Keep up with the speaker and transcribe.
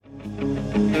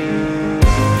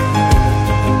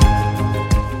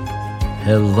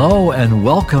Hello and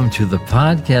welcome to the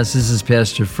podcast. This is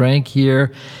Pastor Frank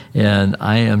here, and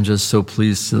I am just so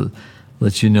pleased to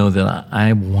let you know that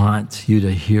I want you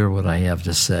to hear what I have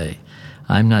to say.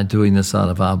 I'm not doing this out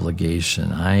of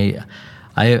obligation.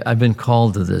 I've been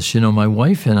called to this. You know, my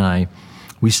wife and I,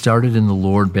 we started in the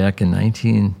Lord back in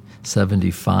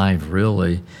 1975,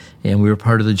 really, and we were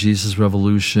part of the Jesus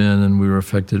Revolution, and we were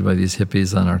affected by these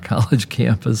hippies on our college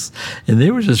campus, and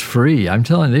they were just free. I'm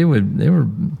telling you, they were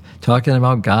talking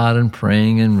about God and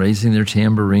praying and raising their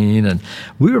tambourine, and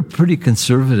we were pretty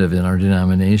conservative in our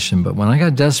denomination, but when I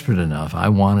got desperate enough, I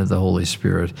wanted the Holy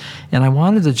Spirit, and I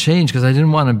wanted to change because I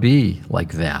didn't want to be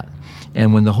like that.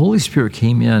 And when the Holy Spirit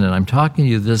came in, and I'm talking to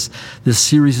you, this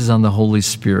series is on the Holy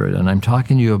Spirit, and I'm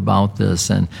talking to you about this,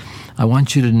 and I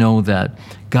want you to know that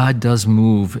God does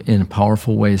move in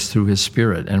powerful ways through His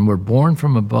Spirit, and we're born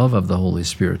from above of the Holy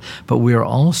Spirit, but we are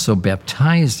also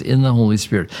baptized in the Holy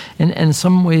Spirit. And in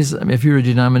some ways, if you're a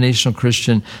denominational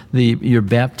Christian, your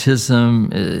baptism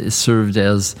is served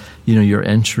as, your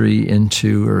entry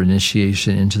into or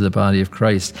initiation into the body of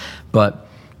Christ. But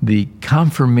the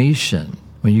confirmation,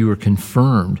 when you were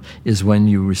confirmed, is when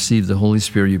you receive the Holy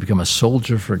Spirit. You become a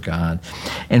soldier for God.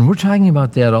 And we're talking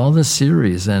about that all this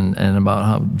series, and about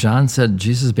how John said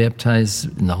Jesus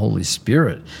baptized in the Holy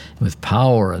Spirit with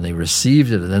power, and they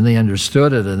received it, and then they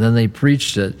understood it, and then they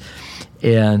preached it.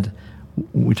 And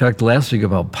we talked last week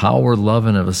about power, love,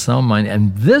 and of a sound mind.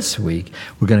 And this week,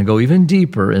 we're going to go even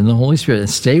deeper in the Holy Spirit. And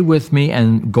stay with me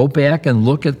and go back and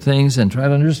look at things and try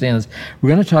to understand this. We're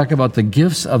going to talk about the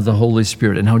gifts of the Holy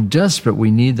Spirit and how desperate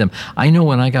we need them. I know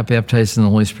when I got baptized in the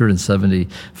Holy Spirit in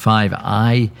 75,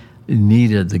 I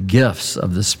needed the gifts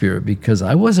of the Spirit because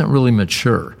I wasn't really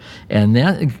mature. And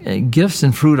that gifts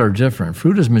and fruit are different.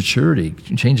 Fruit is maturity,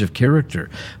 change of character.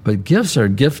 But gifts are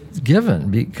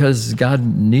given because God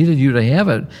needed you to have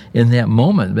it in that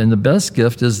moment. And the best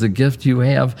gift is the gift you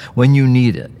have when you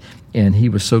need it. And He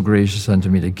was so gracious unto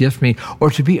me to gift me, or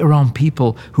to be around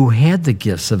people who had the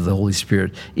gifts of the Holy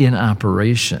Spirit in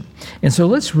operation. And so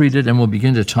let's read it, and we'll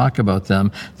begin to talk about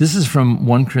them. This is from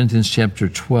 1 Corinthians chapter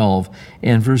 12,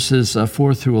 and verses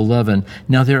 4 through 11.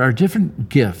 Now there are different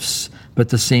gifts, but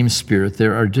the same Spirit.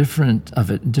 There are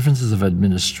differences of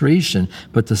administration,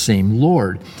 but the same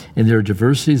Lord. And there are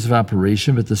diversities of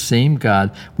operation, but the same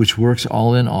God, which works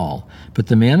all in all. But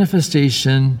the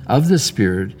manifestation of the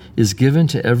Spirit is given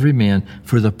to every man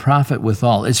for the profit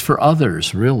withal. It's for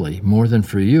others, really, more than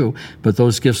for you, but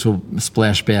those gifts will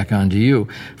splash back onto you.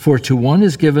 For to one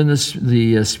is given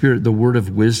the Spirit the word of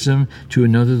wisdom, to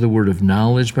another the word of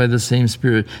knowledge by the same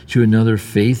Spirit, to another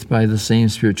faith by the same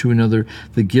Spirit, to another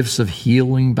the gifts of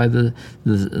healing by the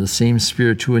same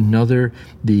Spirit, to another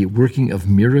the working of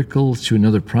miracles, to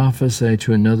another prophecy,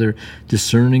 to another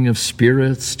discerning of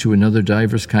spirits, to another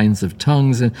divers kinds of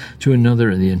tongues, and to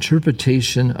another the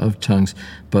interpretation of tongues.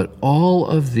 But all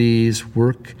of these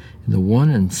work in the one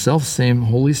and self-same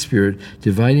Holy Spirit,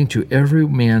 dividing to every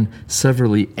man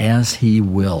severally as He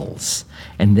wills.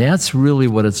 And that's really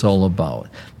what it's all about,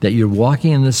 that you're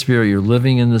walking in the Spirit, you're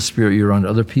living in the Spirit, you're around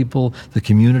other people, the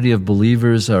community of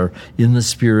believers are in the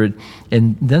Spirit,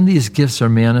 and then these gifts are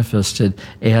manifested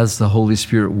as the Holy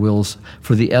Spirit wills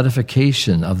for the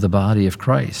edification of the body of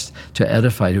Christ, to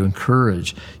edify, to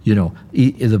encourage,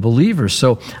 the believers.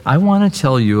 So I want to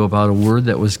tell you about a word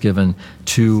that was given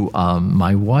to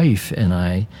my wife and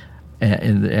I,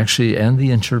 and the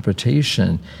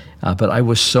interpretation. But I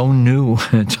was so new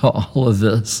to all of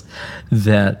this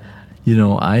that,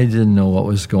 I didn't know what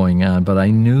was going on, but I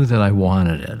knew that I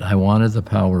wanted it. I wanted the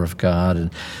power of God.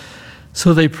 And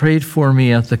so they prayed for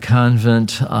me at the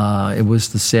convent. It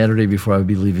was the Saturday before I would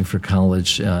be leaving for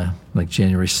college, like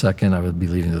January 2nd. I would be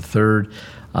leaving the 3rd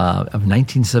of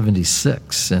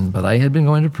 1976. But I had been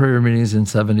going to prayer meetings in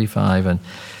 75,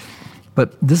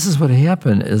 But this is what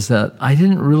happened, is that I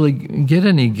didn't really get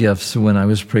any gifts when I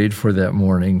was prayed for that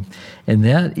morning. And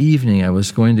that evening, I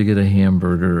was going to get a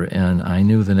hamburger, and I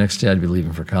knew the next day I'd be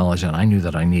leaving for college, and I knew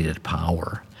that I needed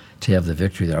power to have the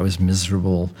victory there. I was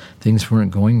miserable. Things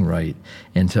weren't going right.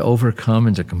 And to overcome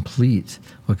and to complete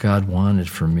what God wanted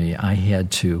for me, I had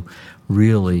to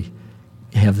really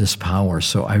have this power.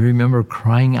 So I remember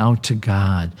crying out to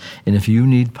God, and if you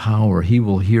need power, He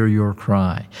will hear your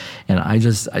cry. And I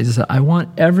just said, I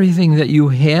want everything that you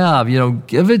have,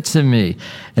 give it to me.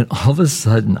 And all of a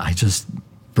sudden, I just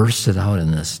bursted out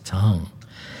in this tongue.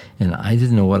 And I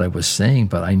didn't know what I was saying,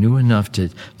 but I knew enough to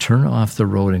turn off the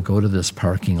road and go to this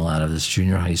parking lot of this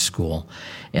junior high school.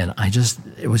 And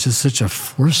it was just such a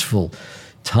forceful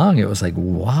tongue. It was like,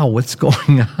 wow, what's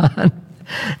going on?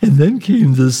 And then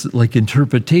came this like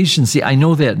interpretation. See, I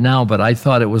know that now, but I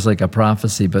thought it was like a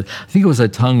prophecy, but I think it was a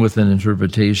tongue with an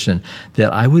interpretation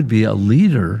that I would be a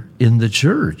leader in the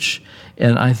church.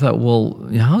 And I thought, well,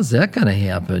 how's that going to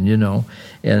happen,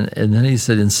 And then he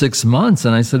said, in 6 months.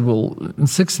 And I said, well, in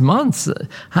 6 months,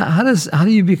 how do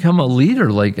you become a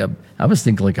leader? I was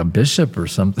thinking like a bishop or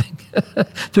something. It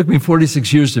took me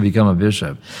 46 years to become a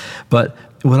bishop. But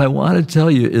what I want to tell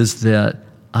you is that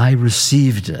I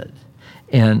received it.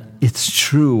 And it's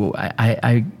true.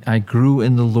 I grew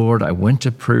in the Lord. I went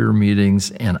to prayer meetings,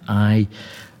 and I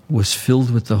was filled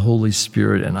with the Holy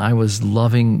Spirit, and I was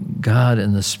loving God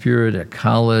and the Spirit at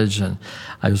college, and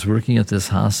I was working at this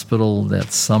hospital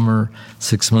that summer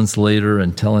 6 months later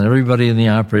and telling everybody in the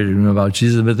operating room about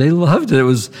Jesus, but they loved it. It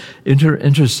was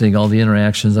interesting, all the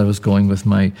interactions. I was going with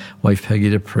my wife Peggy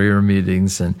to prayer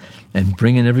meetings and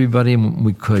bringing everybody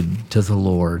we could to the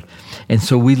Lord. And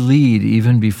so we lead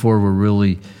even before we're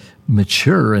really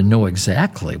mature and know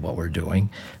exactly what we're doing,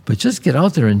 but just get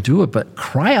out there and do it. But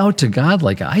cry out to God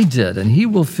like I did, and He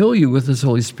will fill you with His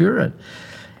Holy Spirit.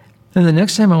 And the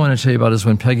next time I want to tell you about is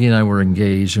when Peggy and I were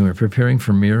engaged, and we were preparing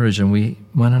for marriage, and we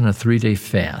went on a 3-day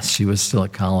fast. She was still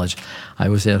at college. I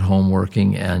was at home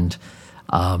working, and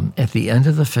at the end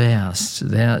of the fast,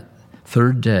 that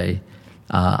third day,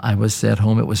 I was at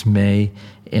home. It was May,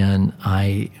 and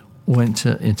I went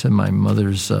into my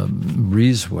mother's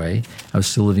breezeway. I was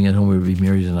still living at home. We would be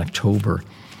married in October.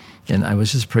 And I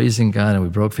was just praising God, and we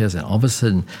broke fast. And all of a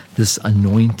sudden, this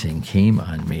anointing came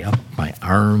on me, up my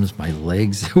arms, my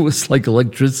legs. It was like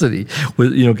electricity.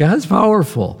 God's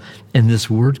powerful. And this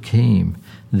word came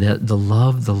that the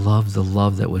love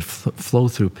that would flow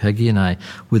through Peggy and I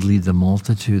would lead the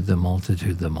multitude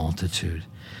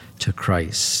to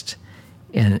Christ.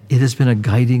 And it has been a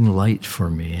guiding light for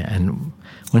me. And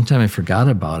one time I forgot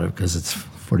about it because it's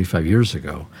 45 years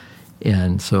ago.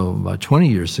 And so about 20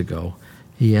 years ago,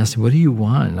 he asked me, what do you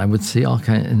want? And I would say all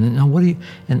kinds, and then, no, what do you,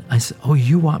 and I said, oh,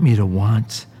 you want me to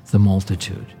want the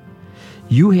multitude.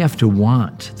 You have to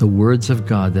want the words of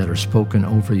God that are spoken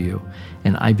over you.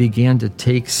 And I began to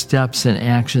take steps and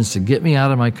actions to get me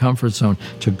out of my comfort zone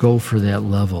to go for that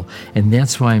level. And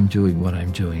that's why I'm doing what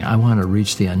I'm doing. I want to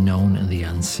reach the unknown and the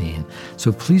unseen.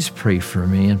 So please pray for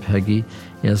me and Peggy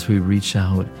as we reach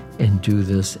out and do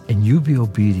this. And you be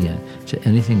obedient to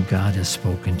anything God has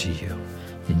spoken to you.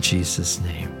 In Jesus'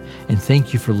 name. And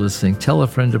thank you for listening. Tell a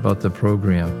friend about the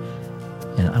program.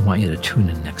 And I want you to tune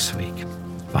in next week.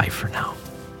 Bye for now.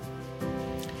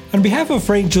 On behalf of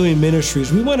Frank Julian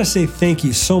Ministries, we want to say thank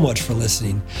you so much for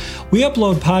listening. We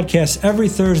upload podcasts every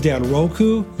Thursday on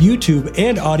Roku, YouTube,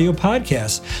 and audio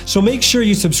podcasts, so make sure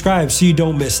you subscribe so you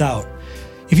don't miss out.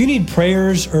 If you need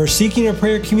prayers or seeking a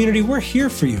prayer community, we're here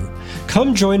for you.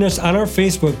 Come join us on our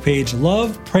Facebook page,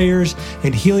 Love, Prayers,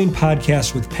 and Healing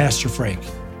Podcast with Pastor Frank.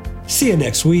 See you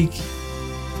next week.